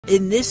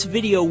In this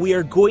video, we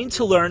are going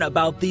to learn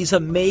about these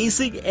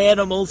amazing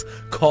animals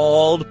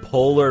called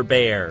polar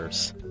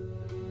bears.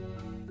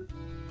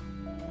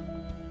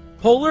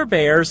 Polar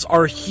bears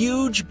are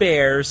huge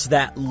bears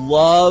that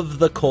love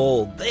the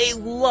cold. They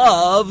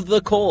love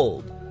the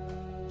cold.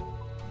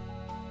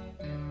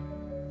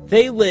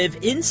 They live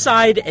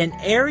inside an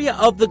area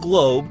of the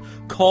globe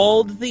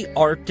called the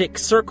Arctic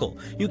Circle.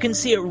 You can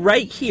see it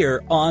right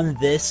here on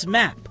this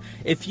map.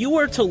 If you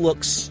were to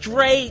look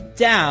straight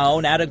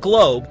down at a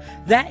globe,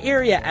 that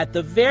area at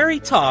the very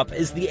top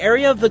is the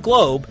area of the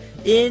globe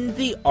in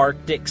the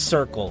Arctic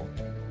Circle.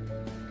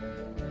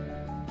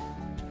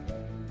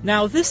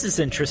 Now this is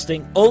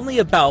interesting. Only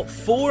about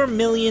 4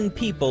 million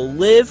people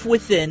live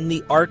within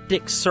the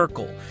Arctic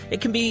Circle.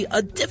 It can be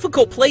a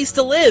difficult place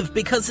to live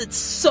because it's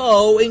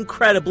so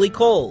incredibly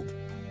cold.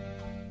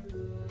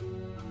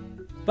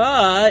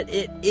 But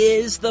it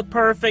is the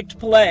perfect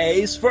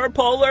place for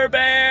polar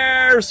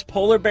bears!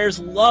 Polar bears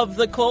love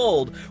the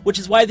cold, which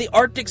is why the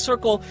Arctic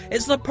Circle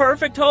is the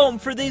perfect home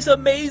for these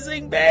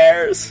amazing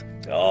bears!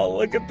 Oh,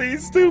 look at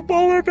these two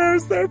polar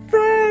bears! They're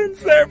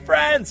friends! They're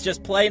friends!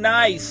 Just play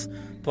nice!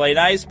 Play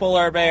nice,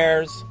 polar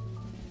bears!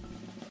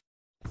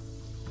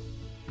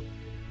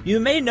 You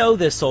may know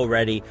this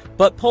already,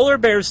 but polar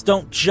bears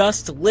don't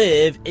just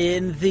live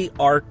in the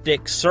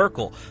Arctic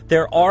Circle.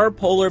 There are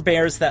polar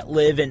bears that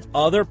live in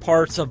other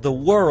parts of the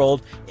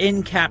world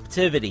in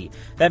captivity.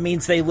 That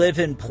means they live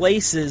in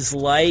places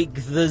like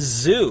the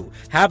zoo,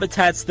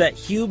 habitats that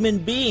human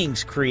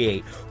beings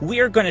create. We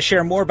are going to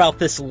share more about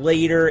this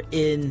later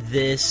in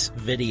this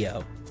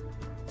video.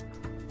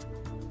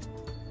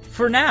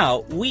 For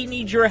now, we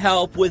need your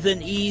help with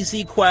an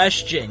easy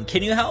question.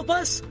 Can you help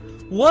us?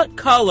 What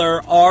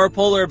color are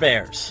polar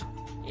bears?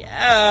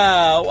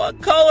 Yeah,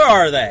 what color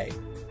are they?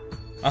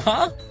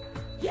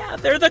 Yeah,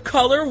 they're the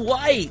color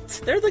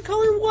white. They're the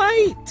color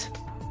white.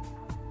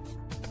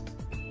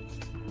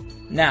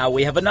 Now,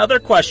 we have another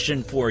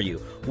question for you.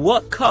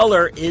 What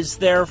color is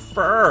their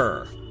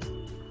fur?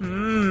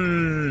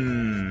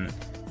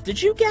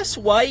 Did you guess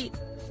white?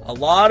 A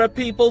lot of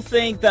people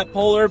think that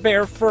polar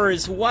bear fur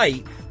is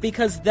white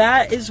because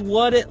that is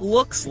what it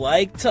looks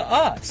like to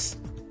us.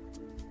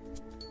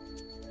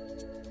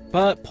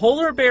 But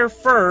polar bear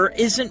fur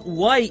isn't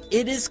white,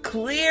 it is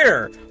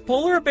clear.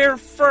 Polar bear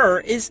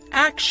fur is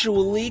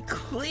actually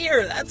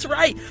clear, that's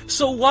right.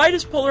 So why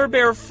does polar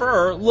bear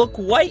fur look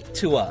white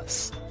to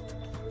us?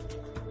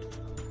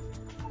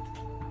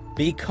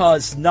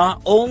 Because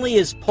not only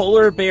is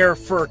polar bear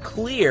fur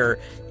clear,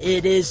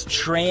 it is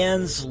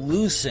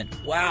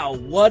translucent. Wow,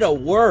 what a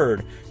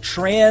word.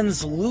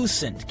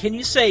 Translucent. Can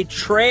you say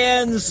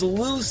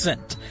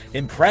translucent?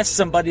 Impress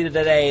somebody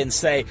today and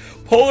say,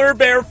 polar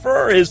bear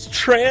fur is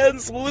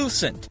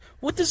translucent.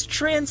 What does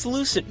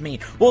translucent mean?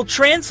 Well,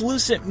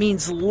 translucent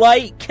means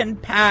light can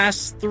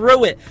pass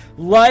through it.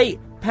 Light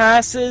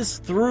passes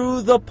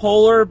through the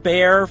polar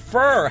bear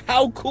fur.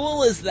 How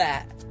cool is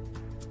that?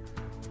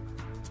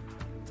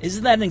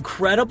 Isn't that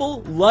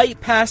incredible? Light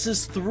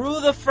passes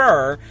through the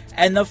fur,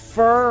 and the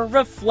fur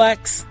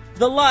reflects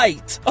the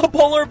light. A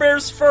polar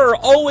bear's fur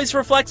always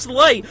reflects the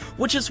light,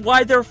 which is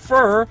why their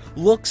fur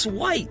looks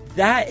white.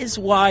 That is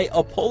why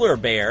a polar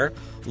bear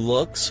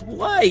looks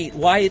white.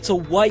 Why it's a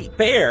white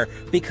bear,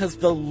 because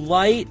the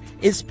light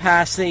is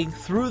passing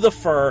through the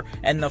fur,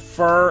 and the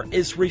fur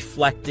is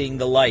reflecting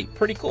the light.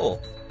 Pretty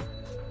cool.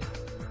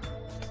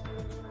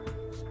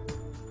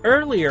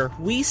 Earlier,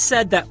 we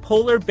said that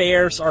polar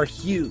bears are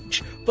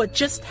huge, but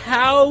just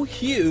how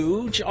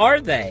huge are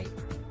they?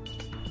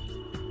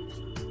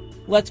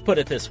 Let's put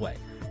it this way.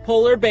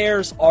 Polar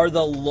bears are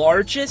the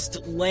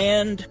largest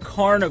land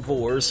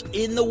carnivores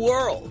in the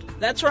world.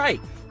 That's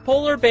right.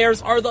 Polar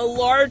bears are the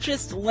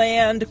largest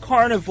land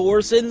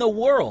carnivores in the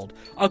world.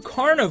 A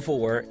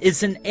carnivore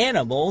is an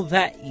animal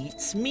that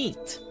eats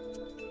meat.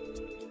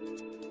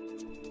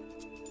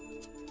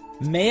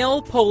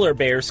 Male polar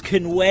bears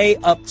can weigh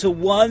up to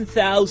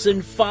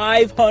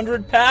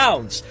 1,500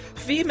 pounds.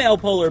 Female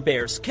polar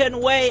bears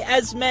can weigh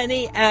as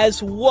many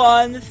as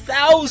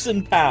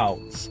 1,000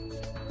 pounds.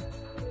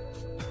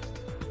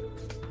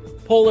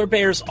 Polar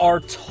bears are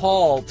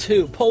tall,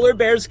 too. Polar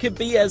bears can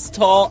be as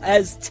tall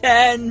as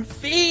 10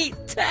 feet.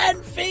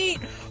 10 feet!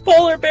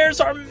 Polar bears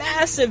are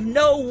massive.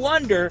 No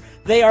wonder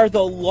they are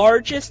the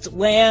largest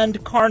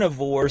land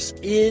carnivores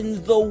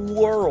in the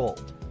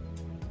world.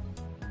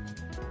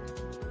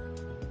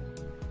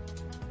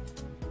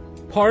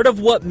 Part of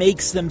what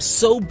makes them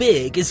so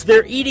big is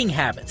their eating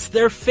habits.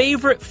 Their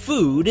favorite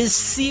food is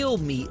seal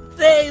meat.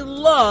 They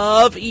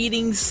love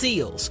eating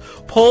seals.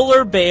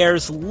 Polar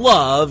bears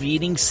love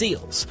eating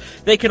seals.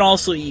 They can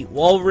also eat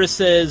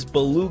walruses,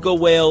 beluga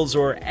whales,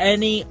 or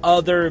any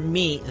other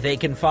meat they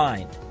can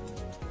find.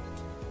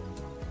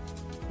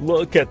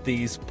 Look at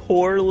these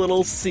poor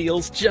little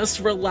seals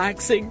just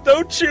relaxing.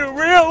 Don't you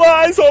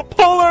realize a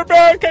polar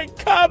bear can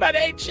come and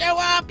eat you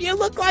up? You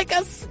look like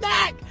a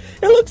snack.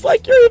 It looks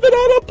like you're even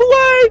on a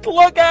plate.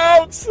 Look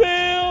out,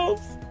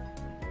 seals.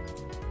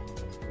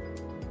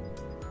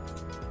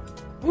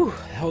 Whew,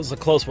 that was a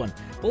close one.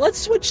 But let's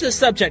switch the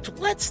subject.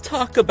 Let's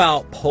talk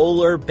about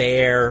polar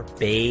bear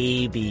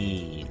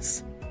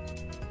babies.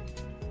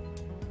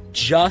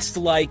 Just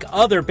like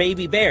other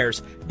baby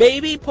bears,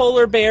 baby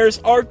polar bears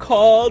are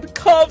called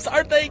cubs.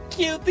 Aren't they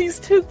cute? These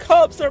two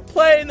cubs are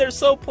playing. They're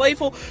so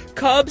playful.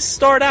 Cubs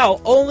start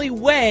out only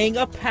weighing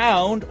a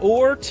pound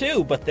or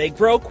two, but they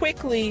grow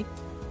quickly.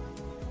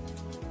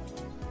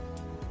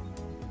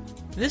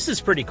 This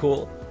is pretty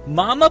cool.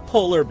 Mama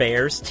polar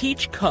bears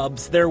teach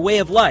cubs their way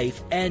of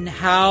life and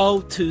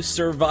how to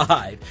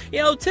survive.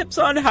 Tips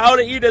on how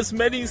to eat as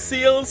many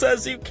seals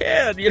as you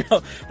can.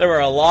 There were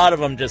a lot of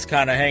them just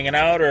kind of hanging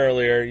out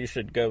earlier. You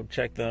should go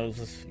check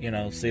those,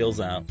 seals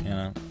out,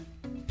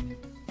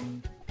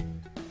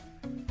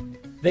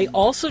 They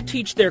also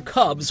teach their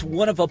cubs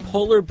one of a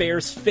polar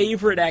bear's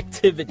favorite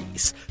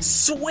activities,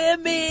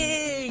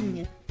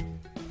 swimming!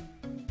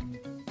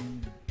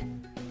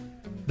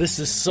 This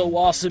is so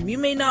awesome. You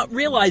may not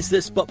realize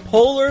this, but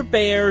polar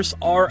bears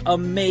are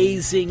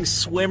amazing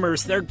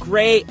swimmers. They're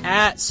great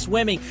at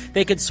swimming.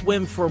 They can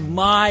swim for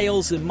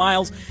miles and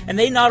miles, and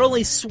they not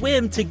only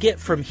swim to get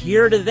from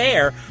here to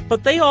there,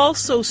 but they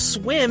also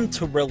swim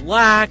to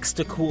relax,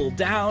 to cool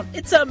down.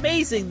 It's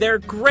amazing. They're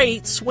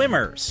great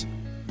swimmers.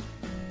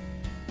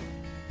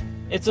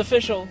 It's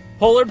official.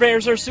 Polar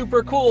bears are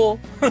super cool.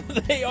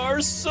 They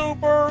are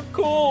super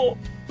cool.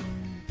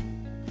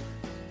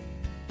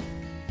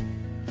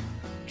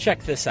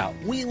 Check this out.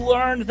 We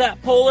learned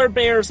that polar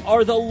bears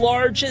are the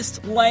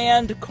largest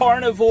land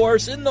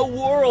carnivores in the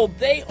world.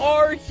 They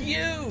are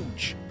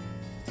huge.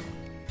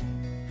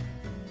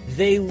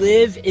 They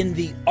live in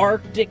the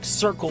Arctic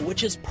Circle,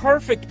 which is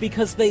perfect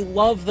because they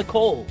love the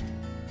cold.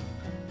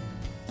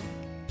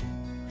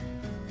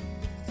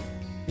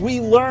 We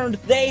learned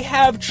they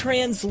have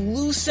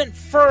translucent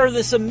fur,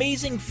 this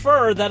amazing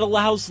fur that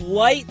allows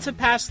light to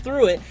pass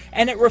through it,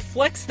 and it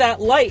reflects that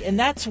light, and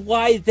that's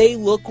why they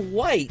look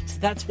white.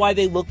 That's why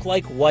they look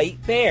like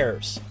white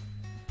bears.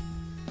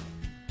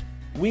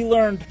 We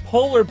learned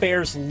polar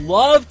bears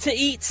love to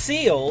eat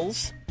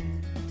seals.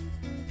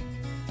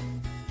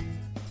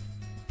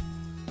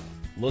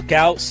 Look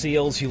out,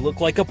 seals, you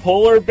look like a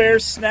polar bear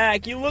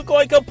snack. You look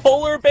like a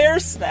polar bear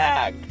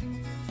snack.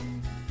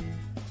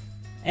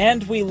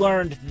 And we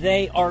learned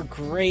they are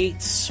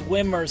great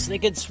swimmers. They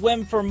can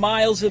swim for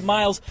miles and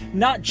miles,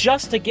 not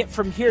just to get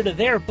from here to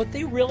there, but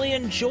they really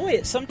enjoy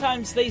it.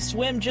 Sometimes they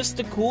swim just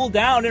to cool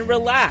down and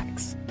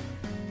relax.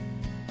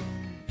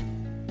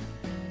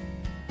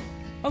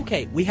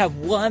 Okay, we have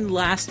one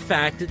last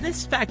fact, and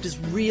this fact is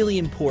really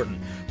important.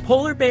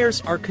 Polar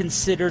bears are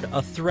considered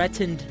a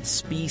threatened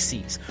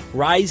species.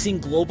 Rising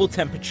global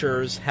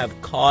temperatures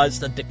have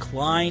caused a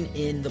decline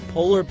in the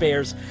polar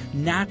bear's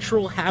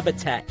natural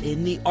habitat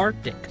in the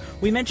Arctic.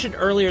 We mentioned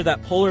earlier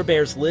that polar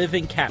bears live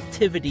in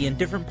captivity in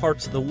different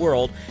parts of the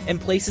world in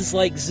places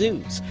like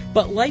zoos.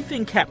 But life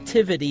in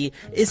captivity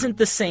isn't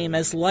the same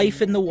as life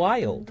in the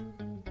wild.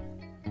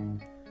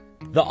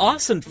 The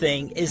awesome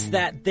thing is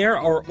that there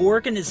are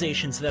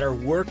organizations that are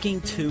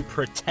working to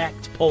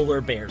protect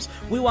polar bears.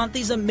 We want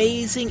these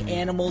amazing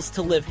animals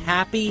to live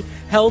happy,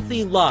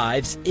 healthy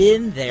lives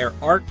in their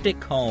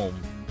Arctic home.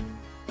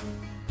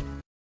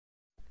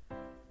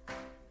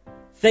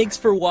 Thanks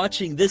for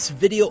watching this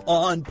video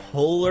on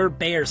polar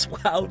bears.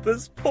 Wow,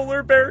 this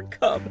polar bear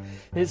cub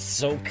is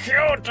so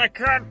cute, I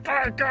can't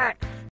take it.